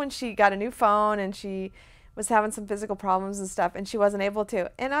time when she got a new phone and she was having some physical problems and stuff, and she wasn't able to.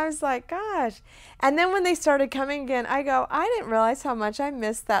 And I was like, gosh. And then when they started coming again, I go, I didn't realize how much I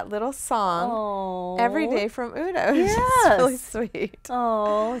missed that little song every day from Udo. Yes. It's really sweet.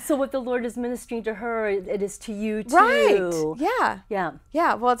 Oh, so what the Lord is ministering to her, it is to you too. Right. Yeah. Yeah.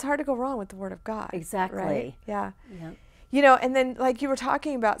 Yeah. Well, it's hard to go wrong with the Word of God. Exactly. Right? Yeah. Yeah. And then like you were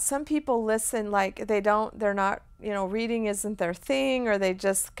talking about, some people listen like they're not, reading isn't their thing, or they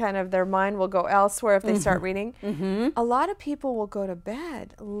just kind of, their mind will go elsewhere if they start reading. A lot of people will go to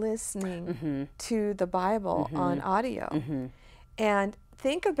bed listening to the Bible on audio. And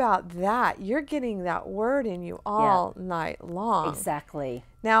think about that. You're getting that Word in you all night long. Exactly.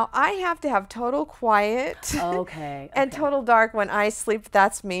 Now, I have to have total quiet and total dark when I sleep.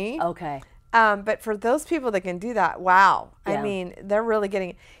 That's me. Okay. But for those people that can do that, wow. Yeah. I mean, they're really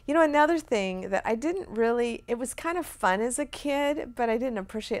getting it. Another thing that I didn't really, it was kind of fun as a kid, but I didn't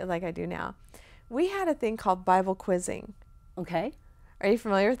appreciate it like I do now. We had a thing called Bible quizzing. Okay. Are you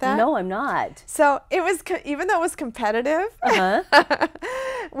familiar with that? No, I'm not. So it was, even though it was competitive,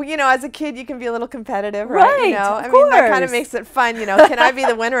 well, you know, as a kid, you can be a little competitive, right? Right, You know, of I mean, that kind course. of makes it fun. You know, can I be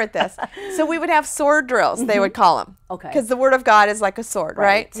the winner at this? So we would have sword drills, they would call them. Okay. Because the Word of God is like a sword, right?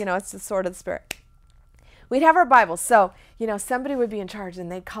 Right. You know, it's the sword of the Spirit. We'd have our Bibles. So, you know, somebody would be in charge and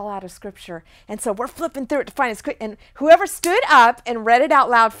they'd call out a scripture. And so we're flipping through it to find a scripture. And whoever stood up and read it out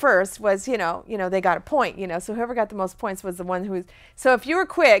loud first was, you know, they got a point, you know. So whoever got the most points was the one who was. So if you were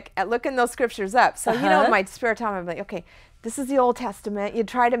quick at looking those scriptures up, so, you know, in my spare time, I'd be like, okay, this is the Old Testament. You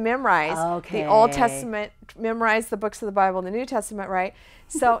try to memorize the Old Testament, memorize the books of the Bible, the New Testament, right?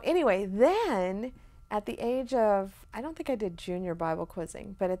 So anyway, then at the age of, I don't think I did junior Bible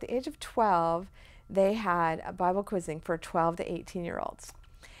quizzing, but at the age of 12, they had a Bible quizzing for 12 to 18-year-olds.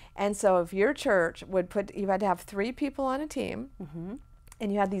 And so if your church would put, you had to have 3 people on a team,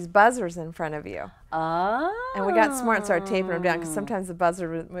 and you had these buzzers in front of you. Oh. And we got smart and started taping them down because sometimes the buzzer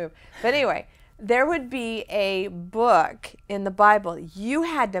would move. But anyway, there would be a book in the Bible you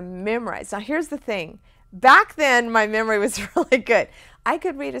had to memorize. Now here's the thing. Back then, my memory was really good. I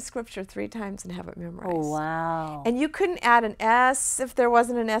could read a scripture 3 times and have it memorized. Oh, wow. And you couldn't add an S if there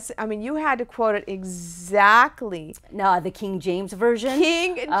wasn't an S. I mean, you had to quote it exactly. No, the King James Version?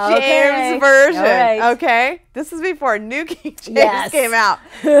 King James Version. All right. Okay? This is before New King James came out.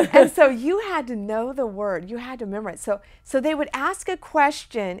 And so you had to know the word. You had to memorize. So they would ask a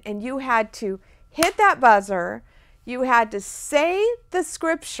question, and you had to hit that buzzer. You had to say the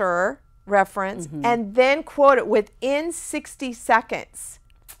scripture reference and then quote it within 60 seconds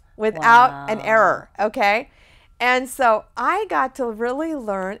without an error, okay? And so I got to really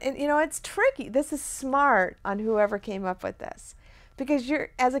learn, and you know, it's tricky. This is smart on whoever came up with this, because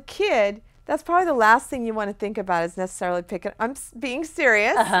as a kid, that's probably the last thing you want to think about is necessarily picking. I'm being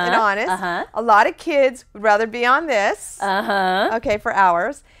serious and honest. A lot of kids would rather be on this, okay, for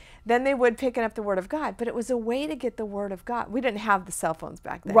hours, than they would picking up the Word of God. But it was a way to get the Word of God. We didn't have the cell phones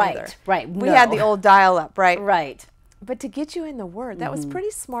back then either. Right. We had the old dial-up, right? Right. But to get you in the Word, that was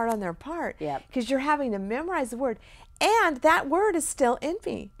pretty smart on their part. Yep. Because you're having to memorize the Word. And that Word is still in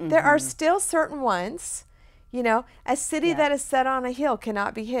me. There are still certain ones, you know, a city that is set on a hill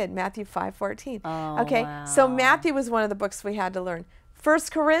cannot be hid, Matthew 5:14. Oh, okay, wow. so Matthew was one of the books we had to learn. 1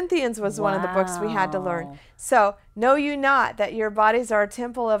 Corinthians was one of the books we had to learn. So, know you not that your bodies are a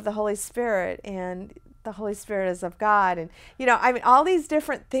temple of the Holy Spirit, and the Holy Spirit is of God. And, you know, I mean, all these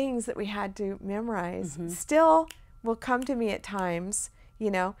different things that we had to memorize still will come to me at times, you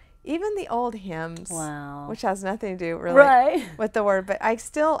know, even the old hymns, which has nothing to do really with the Word. But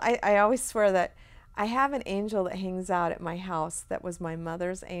I always swear that I have an angel that hangs out at my house that was my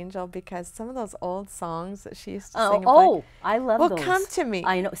mother's angel, because some of those old songs that she used to sing and play I love will those. come to me.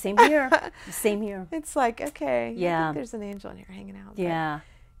 I know. Same here. Same here. It's like, okay, I Yeah. think there's an angel in here hanging out. Yeah.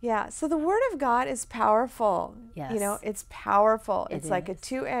 Yeah, so the Word of God is powerful. Yes. You know, it's powerful. It It's like a is.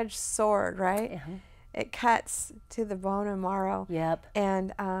 2-edged sword, right? It cuts to the bone and marrow. Yep.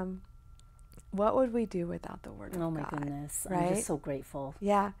 And what would we do without the Word of God? Oh, my goodness. Right? I'm just so grateful.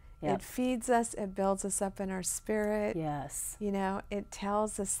 Yeah. Yep. It feeds us. It builds us up in our spirit. Yes. You know, it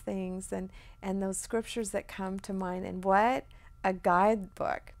tells us things, and those scriptures that come to mind. And what a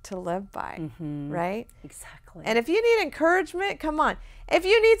guidebook to live by, right? Exactly. And if you need encouragement, come on. If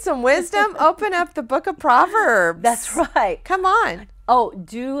you need some wisdom, open up the book of Proverbs. That's right. Come on. Oh,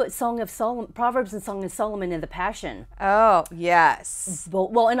 do Song of Solomon, Proverbs and Song of Solomon in the Passion. Oh, yes.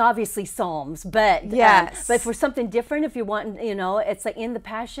 Well, and obviously Psalms, but yes. But for something different, if you want, you know, it's like in the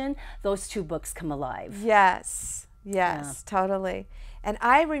Passion, those 2 books come alive. Yes. Yes, totally. And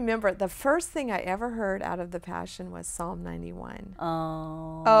I remember the first thing I ever heard out of the Passion was Psalm 91.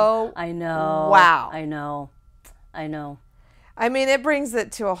 Oh, I know. Wow. I know. I mean, it brings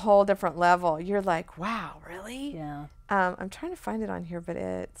it to a whole different level. You're like, wow, really? Yeah. I'm trying to find it on here, but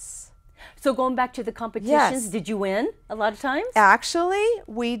it's... So going back to the competitions, did you win a lot of times? Actually,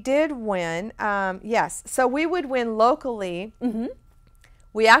 we did win. Yes. So we would win locally.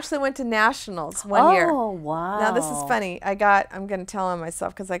 We actually went to nationals one year. Oh, wow. Now, this is funny. I'm going to tell on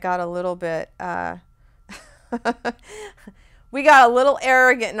myself because I got a little bit... we got a little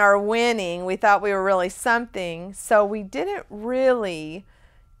arrogant in our winning. We thought we were really something. So we didn't really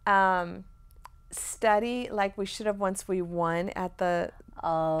study like we should have once we won at the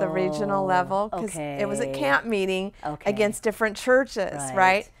regional level, because it was a camp meeting against different churches,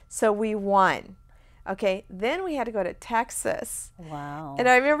 right? So we won. Okay, then we had to go to Texas. Wow. And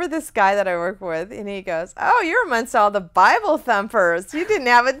I remember this guy that I work with, and he goes, "Oh, you're amongst all the Bible thumpers. You didn't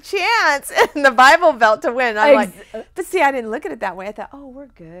have a chance in the Bible Belt to win." I'm like, but see, I didn't look at it that way. I thought, oh, we're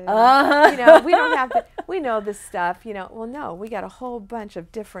good. You know, we don't have to, we know this stuff, you know. Well, no, we got a whole bunch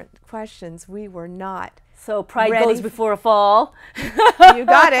of different questions we were not. So pride goes before a fall. You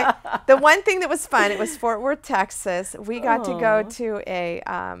got it. The one thing that was fun, it was Fort Worth, Texas. We got to go to a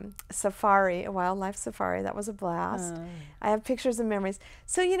safari, a wildlife safari. That was a blast. I have pictures and memories.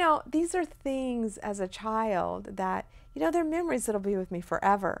 So, you know, these are things as a child that, you know, they're memories that'll be with me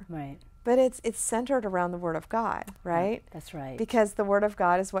forever. Right. But it's centered around the Word of God, right? That's right. Because the Word of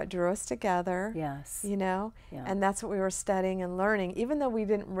God is what drew us together. Yes. You know? Yeah. And that's what we were studying and learning. Even though we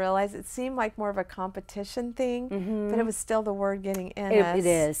didn't realize, it seemed like more of a competition thing, but it was still the Word getting in us. It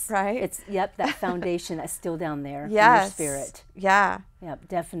is. Right? It's, yep, that foundation that's still down there in Yes. your spirit. Yeah. Yep,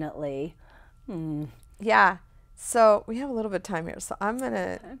 definitely. Yeah. So we have a little bit of time here. So I'm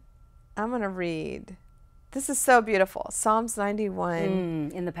gonna read. This is so beautiful. Psalms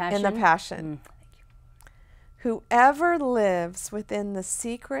 91 In the Passion. in the Passion. Whoever lives within the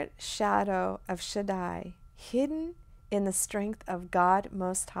secret shadow of Shaddai, hidden in the strength of God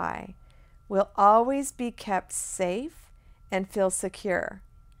Most High, will always be kept safe and feel secure.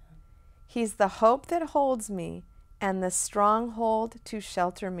 He's the hope that holds me and the stronghold to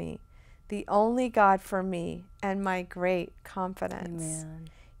shelter me, the only God for me and my great confidence. Amen.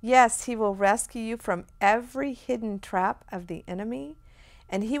 Yes, he will rescue you from every hidden trap of the enemy,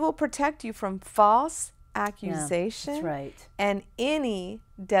 and he will protect you from false accusation That's right. and any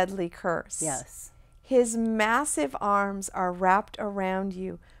deadly curse. Yes. His massive arms are wrapped around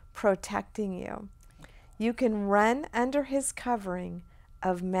you, protecting you. You can run under his covering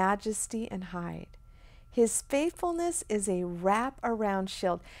of majesty and hide. His faithfulness is a wrap-around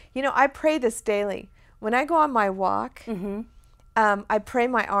shield. You know, I pray this daily. When I go on my walk, I pray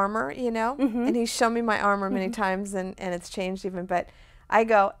my armor, you know, and he's shown me my armor many times, and it's changed even, but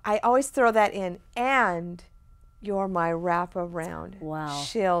I always throw that in, and you're my wrap-around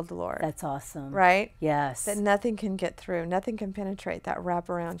shield, Lord. That's awesome. Right? Yes. That nothing can get through, nothing can penetrate that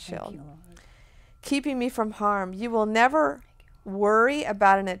wrap-around shield. Thank you, Lord. Keeping me from harm. You will never worry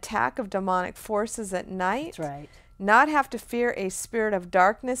about an attack of demonic forces at night. That's right. Not have to fear a spirit of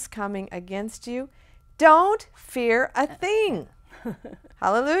darkness coming against you. Don't fear a thing.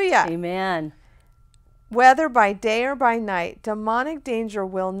 Hallelujah. Amen. Whether by day or by night, demonic danger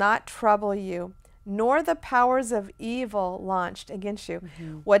will not trouble you, nor the powers of evil launched against you.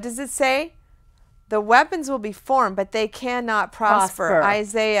 What does it say? The weapons will be formed, but they cannot prosper.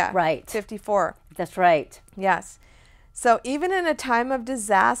 Isaiah 54. That's right. Yes. So even in a time of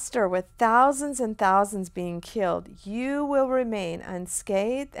disaster with thousands and thousands being killed, you will remain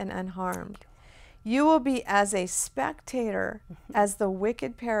unscathed and unharmed. You will be as a spectator as the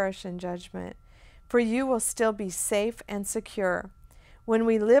wicked perish in judgment, for you will still be safe and secure. When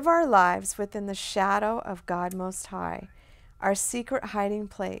we live our lives within the shadow of God Most High, our secret hiding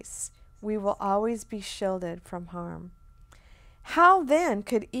place, we will always be shielded from harm. How then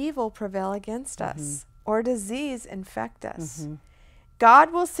could evil prevail against us, or disease infect us?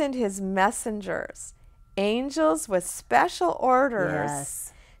 God will send his messengers, angels with special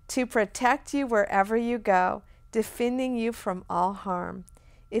orders, to protect you wherever you go, defending you from all harm.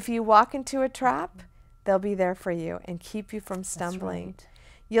 If you walk into a trap, they'll be there for you and keep you from stumbling. Right.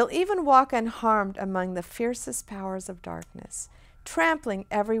 You'll even walk unharmed among the fiercest powers of darkness, trampling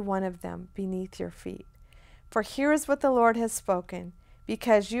every one of them beneath your feet. For here is what the Lord has spoken.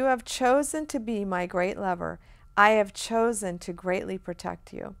 Because you have chosen to be my great lover, I have chosen to greatly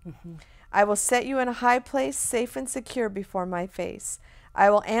protect you. I will set you in a high place, safe and secure before my face. I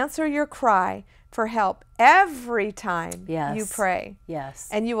will answer your cry for help every time you pray. Yes.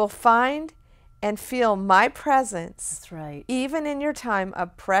 And you will find and feel my presence. That's right. Even in your time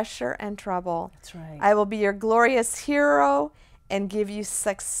of pressure and trouble. That's right. I will be your glorious hero and give you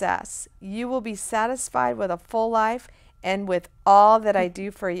success. You will be satisfied with a full life and with all that I do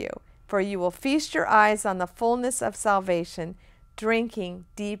for you. For you will feast your eyes on the fullness of salvation, drinking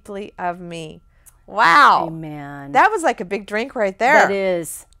deeply of me. Wow. Amen. That was like a big drink right there. That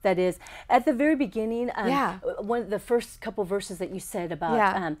is. That is. At the very beginning, one of the first couple verses that you said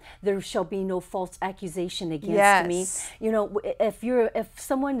about there shall be no false accusation against me. You know, if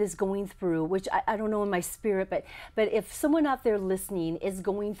someone is going through, which I don't know in my spirit, but if someone out there listening is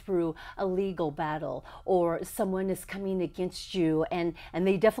going through a legal battle, or someone is coming against you and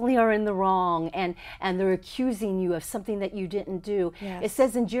they definitely are in the wrong, and they're accusing you of something that you didn't do. It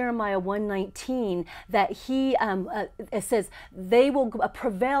says in Jeremiah 1:19 that it says they will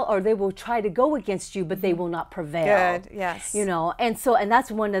prevent prevail, or they will try to go against you, but they will not prevail. Good, yes. You know, and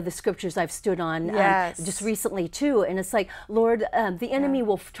that's one of the scriptures I've stood on just recently too. And it's like, Lord, the enemy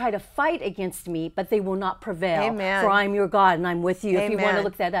will try to fight against me, but they will not prevail. Amen. For I'm your God and I'm with you. Amen. If you want to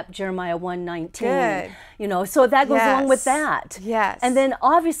look that up, Jeremiah 1:19. Good. You know, so that goes along with that. Yes. And then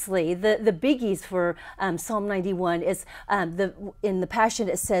obviously the biggies for Psalm 91 is in the Passion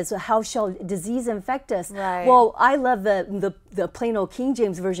it says, how shall disease infect us? Right. Well, I love the plain old King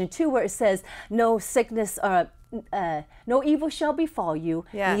James version too, where it says, no sickness, no evil shall befall you,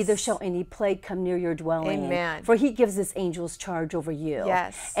 Yes. neither shall any plague come near your dwelling. Amen. For he gives his angels charge over you.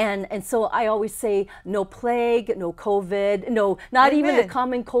 Yes. And so I always say, no plague, no COVID, no, not even the Amen.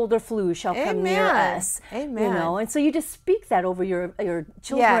 common cold or flu shall come near Amen. us. Amen. You know, and so you just speak that over your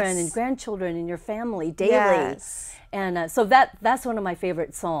children Yes. and grandchildren and your family daily. Yes. And so that's one of my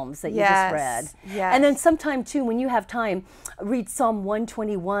favorite Psalms that you just read. Yes. And then sometime too, when you have time, read Psalm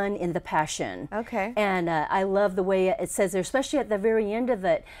 121 in the Passion. Okay. And I love the way it says there, especially at the very end of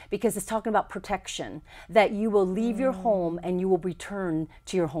it, because it's talking about protection, that you will leave your home and you will return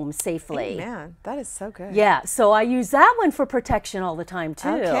to your home safely. Amen. That is so good. Yeah, so I use that one for protection all the time too.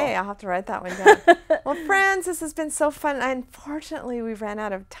 Okay, I'll have to write that one down. Well, friends, this has been so fun. Unfortunately, we ran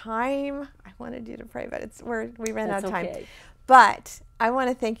out of time. I wanted you to pray, but we ran out of time. Okay. But I want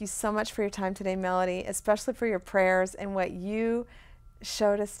to thank you so much for your time today, Melody, especially for your prayers and what you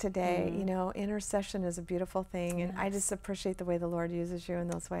showed us today. You know, intercession is a beautiful thing, and I just appreciate the way the Lord uses you in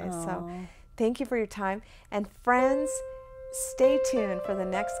those ways. So thank you for your time. And friends, stay tuned for the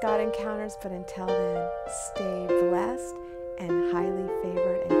next God Encounters, but until then, stay blessed and highly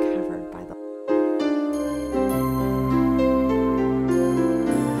favored and covered by the Lord.